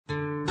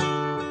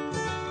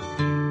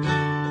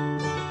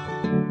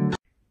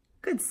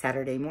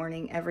Saturday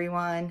morning,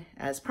 everyone.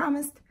 As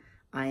promised,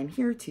 I am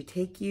here to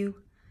take you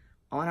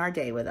on our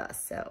day with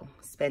us. So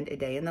spend a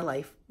day in the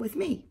life with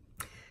me,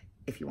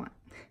 if you want.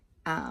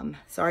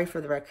 Sorry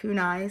for the raccoon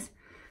eyes.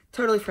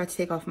 Totally forgot to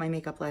take off my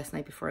makeup last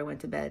night before I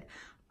went to bed.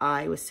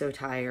 I was so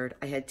tired.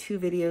 I had 2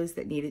 videos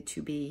that needed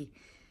to be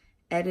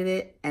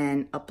edited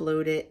and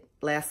uploaded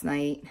last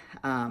night.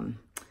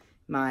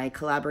 My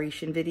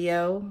collaboration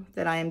video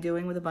that I am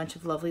doing with a bunch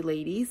of lovely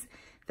ladies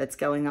that's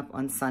going up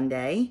on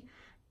Sunday,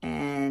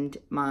 and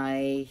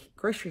my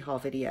grocery haul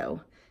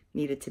video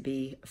needed to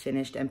be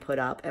finished and put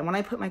up. And when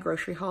I put my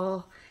grocery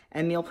haul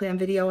and meal plan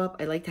video up,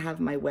 I like to have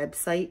my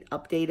website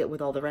updated with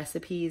all the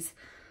recipes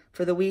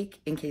for the week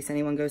in case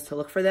anyone goes to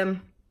look for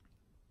them.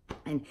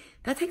 And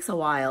that takes a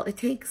while. It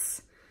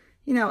takes,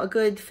 you know, a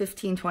good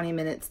 15-20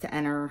 minutes to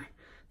enter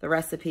the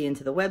recipe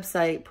into the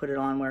website, put it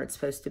on where it's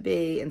supposed to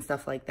be and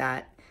stuff like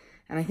that.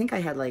 And I think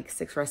I had like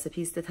 6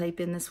 recipes to type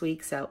in this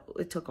week, so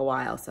it took a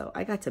while. So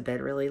I got to bed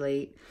really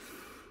late.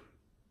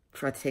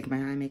 Forgot to take my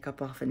eye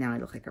makeup off, and now I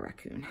look like a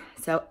raccoon.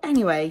 So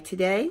anyway,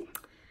 today,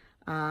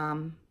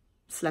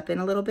 slept in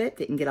a little bit,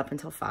 didn't get up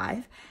until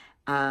 5.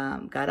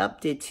 Got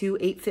up, did 2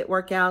 8-Fit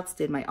workouts,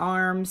 did my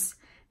arms,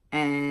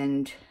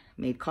 and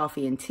made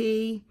coffee and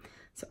tea.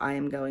 So I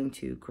am going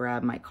to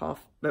grab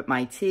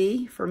my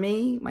tea for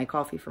me, my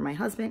coffee for my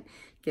husband,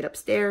 get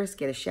upstairs,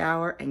 get a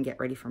shower, and get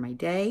ready for my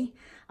day.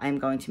 I'm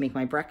going to make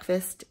my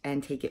breakfast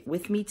and take it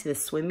with me to the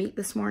swim meet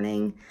this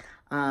morning.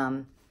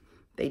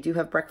 They do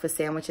have breakfast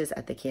sandwiches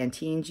at the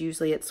canteens,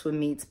 usually at swim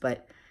meets,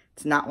 but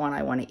it's not one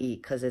I want to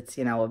eat because it's,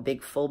 you know, a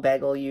big full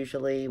bagel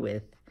usually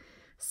with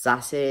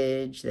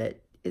sausage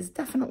that is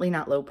definitely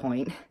not Low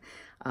Point,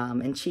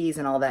 and cheese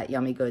and all that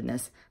yummy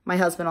goodness. My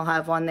husband will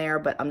have one there,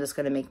 but I'm just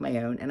going to make my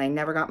own. And I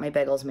never got my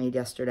bagels made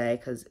yesterday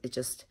because it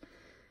just,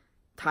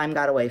 time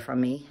got away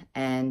from me.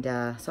 And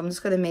so I'm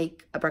just going to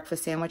make a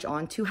breakfast sandwich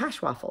on 2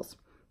 hash waffles.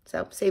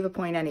 So save a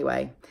point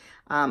anyway.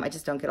 I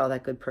just don't get all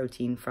that good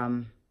protein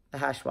from the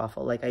hash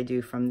waffle like I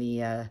do from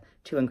the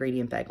 2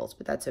 ingredient bagels,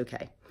 but that's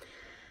okay.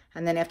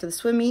 And then after the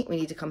swim meet, we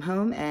need to come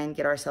home and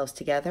get ourselves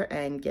together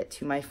and get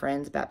to my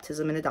friend's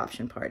baptism and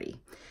adoption party.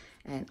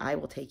 And I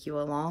will take you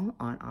along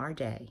on our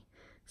day.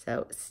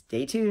 So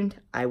stay tuned.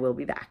 I will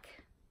be back.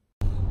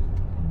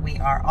 We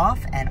are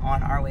off and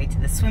on our way to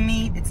the swim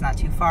meet. It's not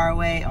too far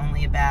away,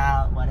 only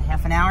about, what, a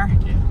half an hour?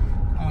 Yeah.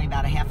 Only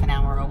about a half an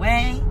hour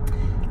away.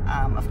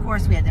 Of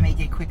course, we had to make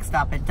a quick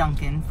stop at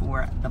Dunkin'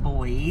 for the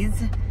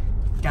boys.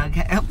 Doug,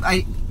 go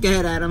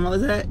ahead, Adam, what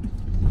was it?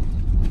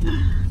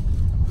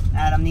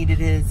 Adam needed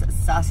his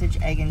sausage,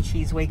 egg, and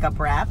cheese wake-up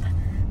wrap.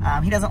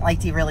 He doesn't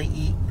like to really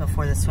eat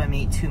before the swim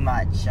meet too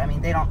much. I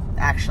mean, they don't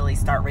actually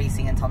start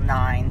racing until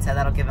 9, so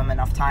that'll give him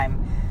enough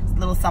time. A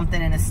little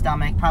something in his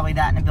stomach, probably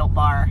that and a Built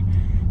Bar,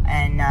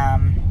 and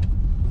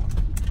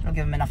it'll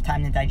give him enough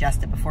time to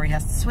digest it before he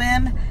has to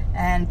swim.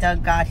 And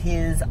Doug got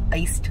his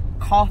iced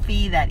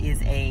coffee. That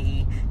is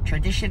a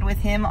tradition with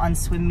him on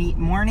swim meet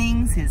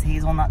mornings. His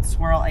hazelnut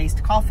swirl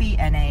iced coffee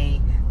and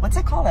a, what's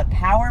it called, a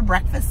power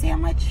breakfast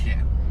sandwich?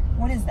 Yeah.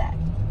 What is that?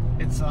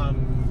 It's a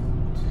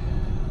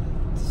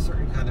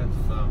certain kind of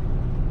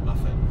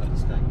muffin, but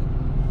it's like,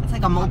 it's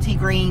like a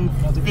multi-grain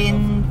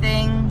thin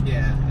thing.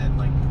 Yeah, and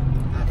like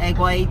egg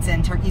whites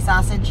and turkey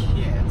sausage.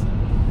 Yeah.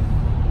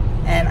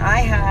 And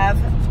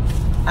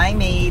I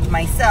made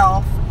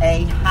myself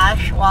a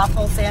hash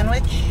waffle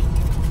sandwich.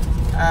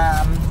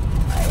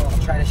 I will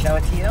try to show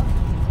it to you.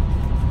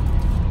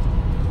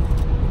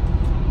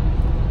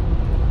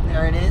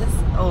 There it is.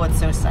 Oh, it's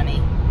so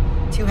sunny.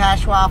 2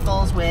 hash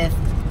waffles with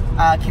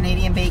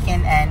Canadian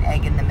bacon and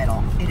egg in the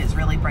middle. It is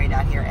really bright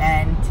out here.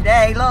 And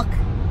today, look,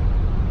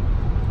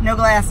 no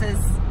glasses.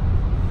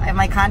 I have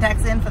my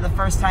contacts in for the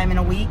first time in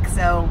a week,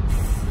 so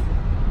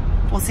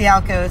we'll see how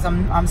it goes.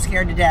 I'm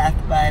scared to death,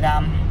 but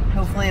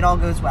hopefully it all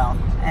goes well.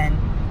 And,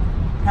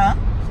 huh?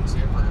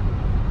 Say a prayer.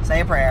 Say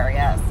a prayer,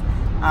 yes.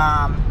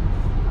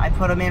 I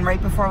put them in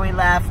right before we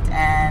left,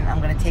 and I'm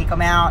going to take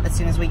them out as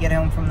soon as we get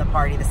home from the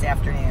party this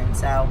afternoon.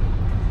 So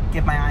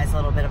give my eyes a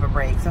little bit of a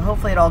break. So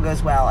hopefully it all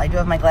goes well. I do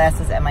have my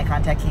glasses and my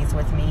contact case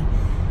with me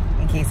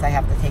in case I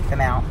have to take them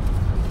out,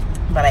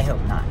 but I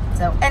hope not.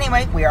 So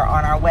anyway, we are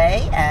on our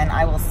way, and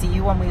I will see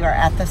you when we are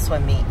at the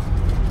swim meet.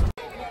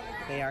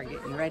 They are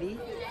getting ready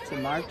to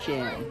march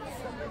in.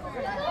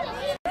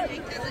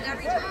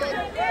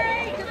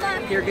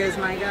 Here goes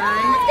my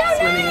guy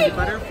swimming the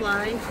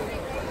butterfly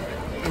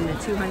in the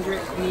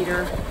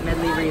 200-meter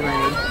medley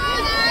relay.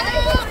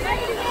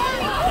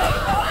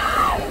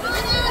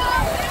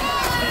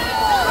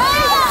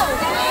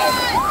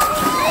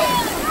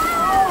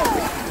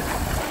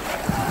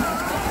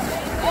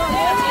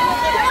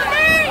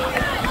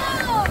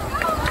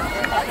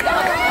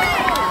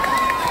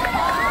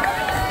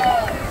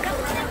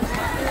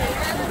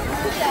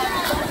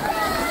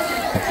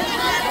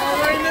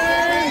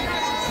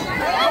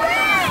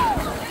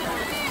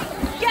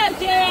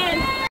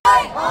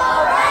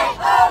 All right,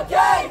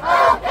 okay,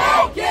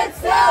 get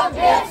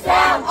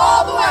down,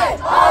 all the way,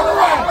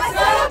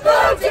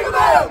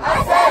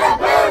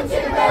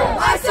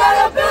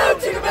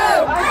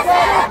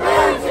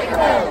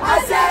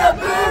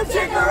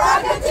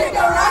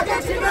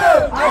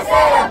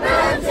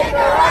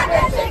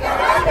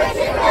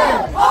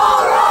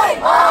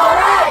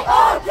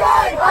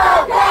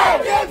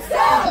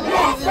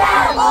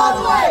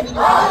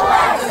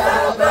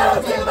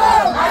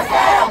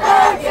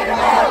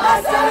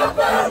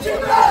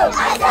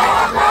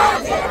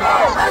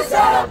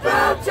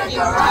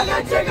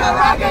 rocka, chicka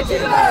rocka,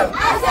 chicka.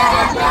 I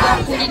said no,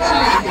 chicka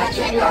rocka,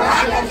 chicka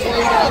rocka,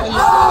 chicka.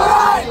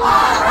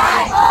 All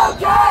right,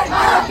 okay,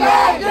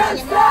 get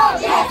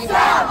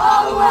down,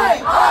 all the way,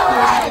 all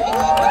right.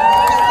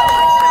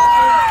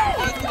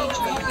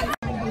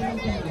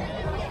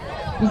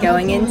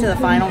 Going into the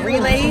final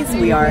relays,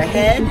 we are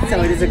ahead,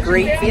 so it is a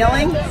great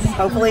feeling.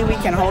 Hopefully we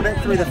can hold it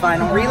through the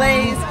final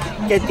relays,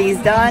 get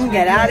these done,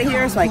 get out of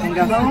here so I can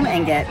go home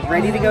and get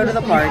ready to go to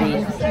the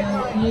party.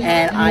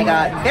 And I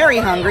got very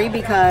hungry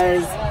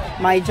because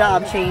my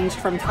job changed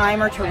from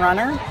timer to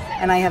runner,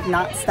 and I have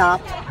not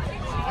stopped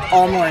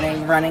all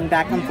morning running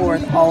back and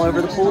forth all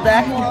over the pool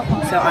deck.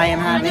 So I am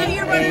having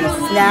a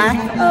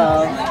snack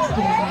of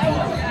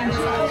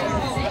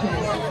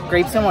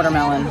grapes and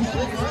watermelon.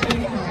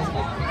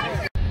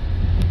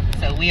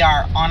 So we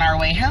are on our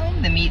way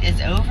home. The meet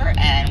is over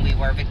and we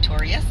were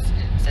victorious.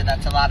 So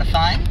that's a lot of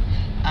fun.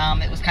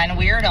 It was kind of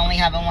weird only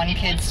having one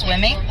kid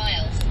swimming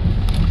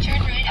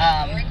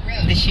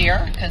this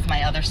year because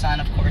my other son,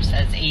 of course,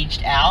 has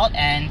aged out,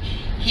 and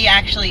he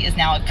actually is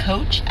now a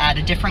coach at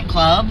a different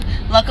club.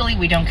 Luckily,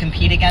 we don't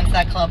compete against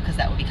that club because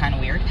that would be kind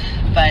of weird.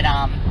 But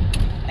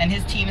and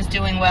his team is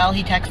doing well.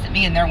 He texted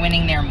me and they're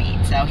winning their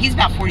meet. So he's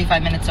about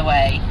 45 minutes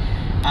away.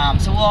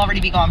 So we'll already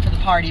be gone for the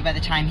party by the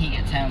time he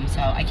gets home. So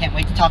I can't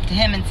wait to talk to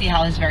him and see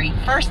how his very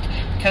first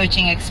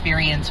coaching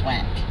experience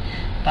went.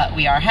 But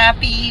we are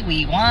happy,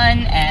 we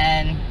won,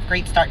 and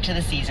great start to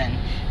the season.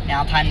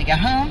 Now time to go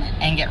home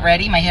and get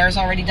ready. My hair is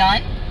already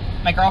done.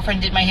 My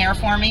girlfriend did my hair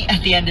for me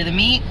at the end of the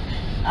meet.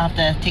 I'll have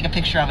to take a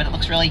picture of it. It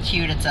looks really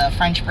cute. It's a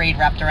French braid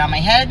wrapped around my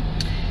head.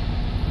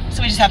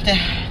 So we just have to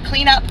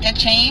clean up, get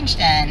changed,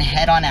 and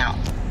head on out.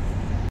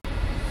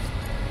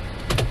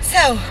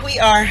 So we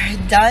are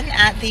done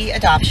at the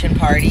adoption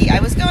party. I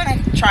was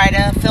going to try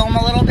to film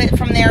a little bit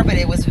from there, but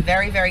it was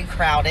very, very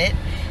crowded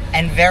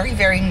and very,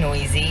 very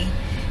noisy.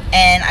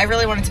 And I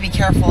really wanted to be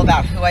careful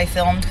about who I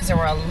filmed because there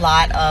were a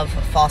lot of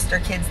foster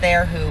kids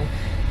there who,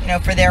 you know,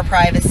 for their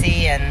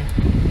privacy and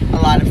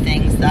a lot of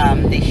things,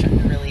 they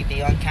shouldn't really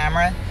be on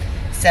camera.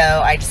 So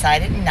I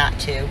decided not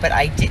to, but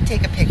I did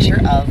take a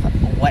picture of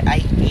what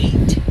I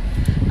ate.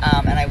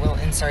 And I will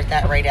insert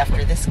that right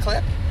after this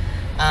clip.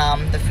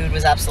 The food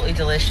was absolutely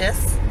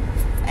delicious,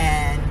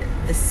 and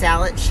the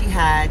salad she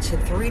had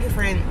 3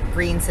 different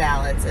green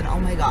salads, and oh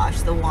my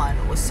gosh, the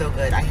one was so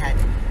good. I had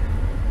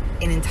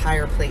an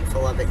entire plate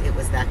full of it. It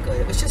was that good.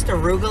 It was just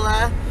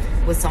arugula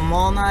with some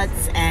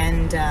walnuts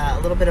and a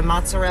little bit of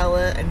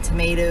mozzarella and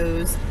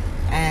tomatoes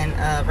and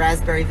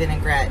raspberry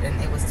vinaigrette, and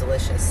it was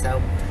delicious.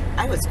 So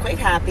I was quite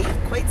happy,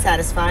 quite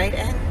satisfied,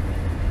 and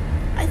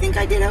I think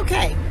I did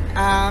okay.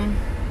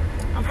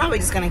 I'm probably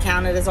just going to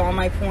count it as all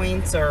my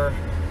points or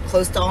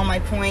close to all my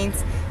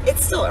points.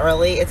 It's still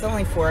early. It's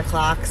only 4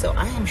 o'clock, so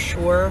I am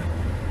sure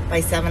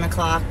by 7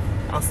 o'clock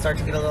I'll start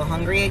to get a little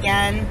hungry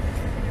again.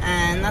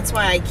 And that's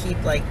why I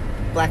keep like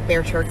black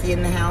bear turkey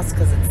in the house,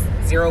 because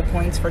it's 0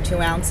 points for 2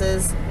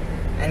 ounces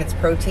and it's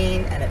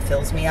protein and it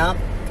fills me up.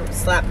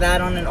 Slap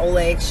that on an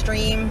Olay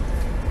Extreme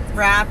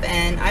wrap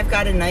and I've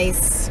got a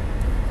nice,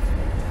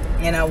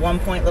 you know, 1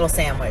 point little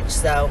sandwich.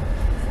 So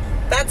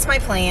that's my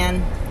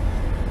plan.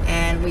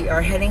 And we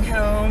are heading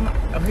home.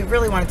 We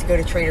really wanted to go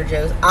to Trader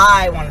Joe's.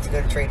 I wanted to go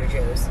to Trader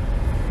Joe's,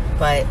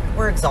 but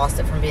we're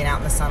exhausted from being out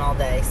in the sun all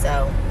day.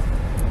 So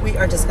we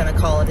are just gonna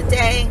call it a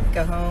day,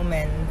 go home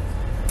and,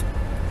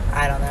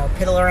 I don't know,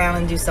 piddle around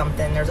and do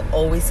something. There's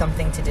always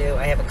something to do.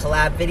 I have a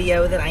collab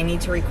video that I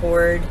need to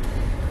record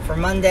for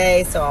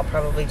Monday, so I'll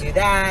probably do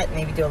that.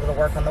 Maybe do a little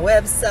work on the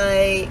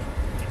website.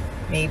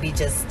 Maybe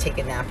just take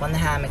a nap on the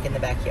hammock in the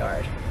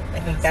backyard. I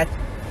think that,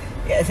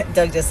 yeah,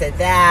 Doug just said,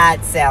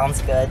 that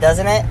sounds good,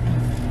 doesn't it?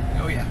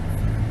 Oh yeah.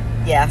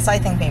 Yeah, so I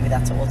think maybe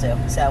that's what we'll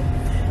do. So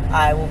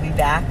I will be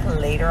back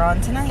later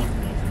on tonight.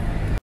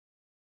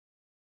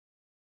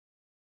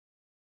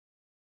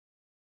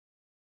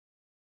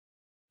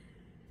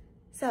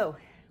 So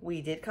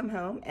we did come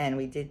home and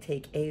we did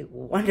take a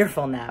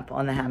wonderful nap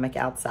on the hammock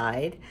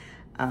outside.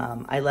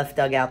 I left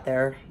Doug out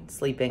there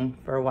sleeping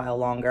for a while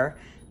longer,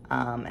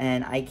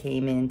 and I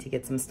came in to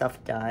get some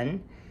stuff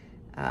done.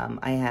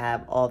 I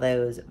have all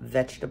those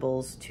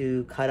vegetables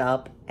to cut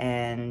up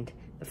and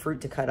the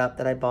fruit to cut up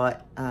that I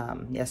bought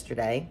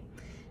yesterday.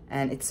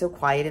 And it's so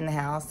quiet in the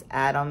house.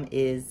 Adam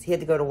he had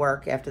to go to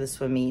work after the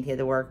swim meet. He had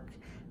to work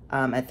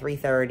at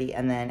 3:30,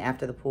 and then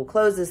after the pool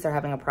closes, they're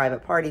having a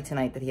private party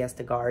tonight that he has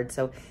to guard.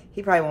 So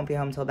he probably won't be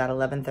home till about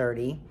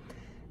 11:30.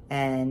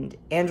 And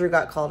Andrew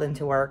got called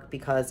into work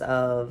because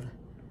of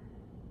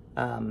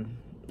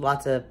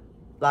lots and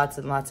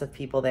lots of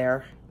people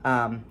there.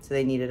 So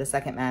they needed a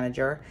second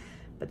manager.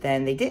 But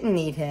then they didn't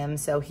need him,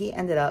 so he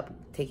ended up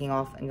taking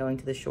off and going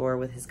to the shore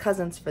with his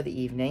cousins for the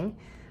evening.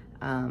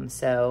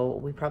 So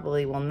we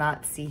probably will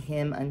not see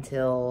him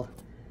until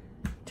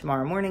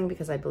tomorrow morning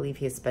because I believe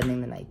he is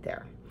spending the night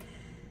there.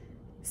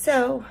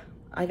 So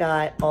I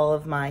got all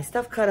of my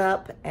stuff cut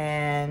up,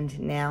 and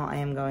now I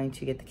am going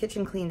to get the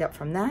kitchen cleaned up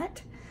from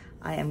that.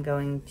 I am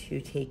going to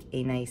take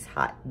a nice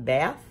hot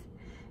bath,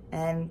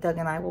 and Doug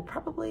and I will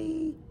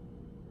probably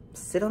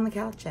sit on the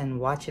couch and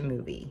watch a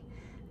movie.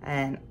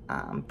 And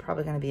I'm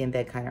probably gonna be in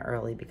bed kind of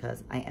early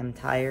because I am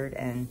tired,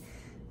 and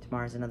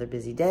tomorrow's another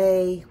busy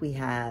day. We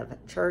have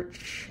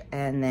church,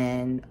 and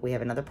then we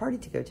have another party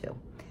to go to.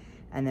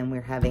 And then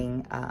we're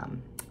having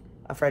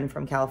a friend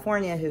from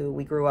California who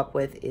we grew up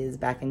with is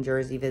back in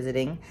Jersey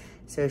visiting.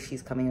 So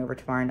she's coming over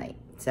tomorrow night.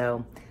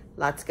 So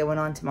lots going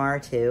on tomorrow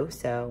too.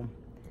 So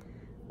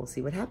we'll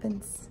see what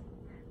happens.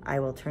 I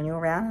will turn you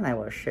around and I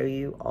will show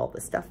you all the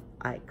stuff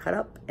I cut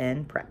up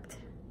and prepped.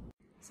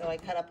 So I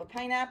cut up a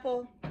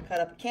pineapple, cut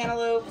up a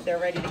cantaloupe, they're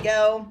ready to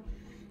go.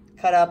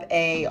 Cut up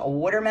a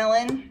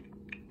watermelon.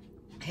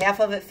 Half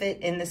of it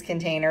fit in this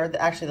container.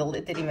 Actually, the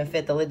lid didn't even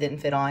fit, the lid didn't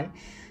fit on.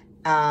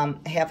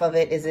 Half of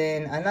it is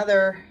in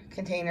another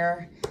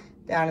container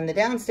down in the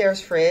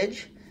downstairs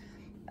fridge.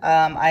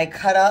 I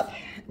cut up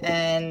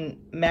and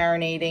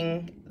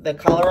marinating the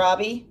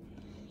kohlrabi.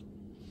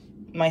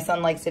 My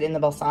son likes it in the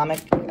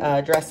balsamic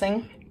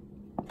dressing.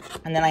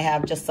 And then I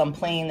have just some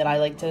plain that I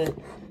like to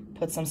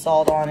put some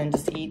salt on and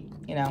just eat,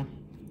 you know,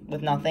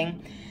 with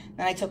nothing.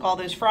 Then I took all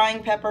those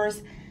frying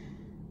peppers,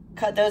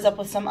 cut those up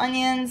with some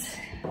onions,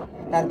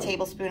 about a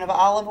tablespoon of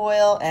olive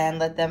oil, and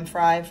let them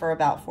fry for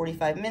about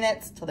 45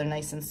 minutes till they're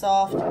nice and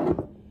soft.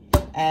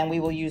 And we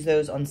will use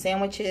those on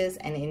sandwiches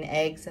and in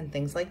eggs and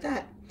things like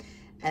that.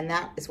 And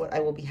that is what I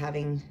will be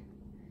having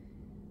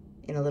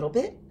in a little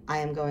bit. I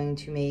am going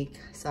to make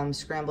some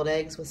scrambled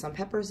eggs with some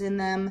peppers in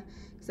them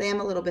because I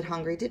am a little bit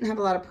hungry. Didn't have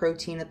a lot of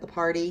protein at the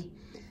party,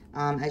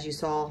 as you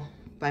saw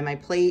by my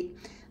plate.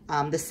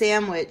 The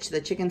sandwich,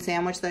 the chicken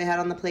sandwich that I had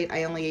on the plate,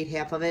 I only ate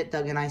half of it.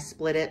 Doug and I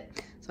split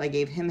it, so I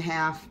gave him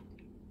half.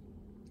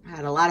 I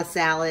had a lot of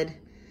salad,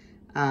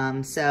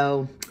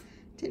 so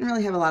didn't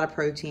really have a lot of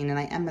protein, and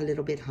I am a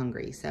little bit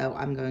hungry. So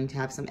I'm going to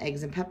have some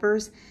eggs and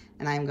peppers,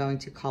 and I'm going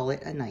to call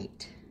it a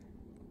night.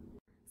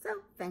 So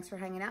thanks for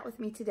hanging out with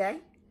me today,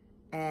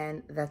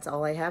 and that's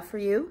all I have for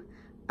you.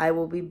 I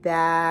will be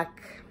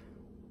back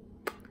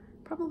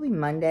probably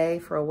Monday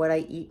for what I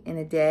eat in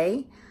a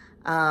day.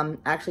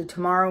 Actually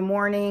tomorrow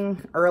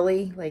morning,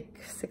 early, like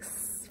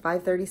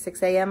 5:30,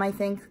 6 a.m. I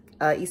think,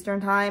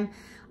 Eastern time,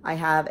 I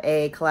have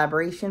a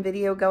collaboration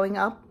video going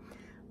up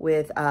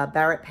with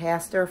Barrett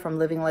Pastor from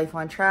Living Life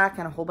on Track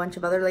and a whole bunch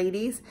of other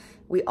ladies.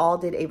 We all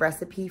did a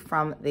recipe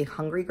from the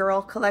Hungry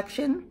Girl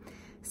collection.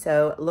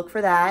 So look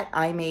for that.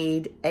 I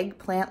made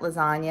eggplant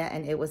lasagna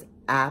and it was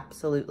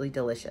absolutely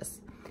delicious.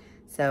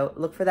 So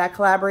look for that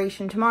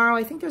collaboration tomorrow.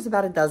 I think there's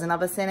about a dozen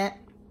of us in it.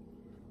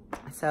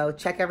 So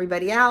check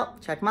everybody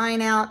out, check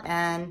mine out,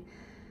 and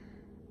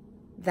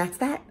that's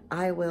that.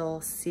 I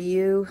will see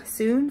you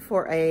soon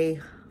for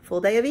a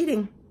full day of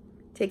eating.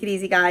 Take it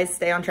easy, guys.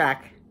 Stay on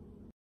track.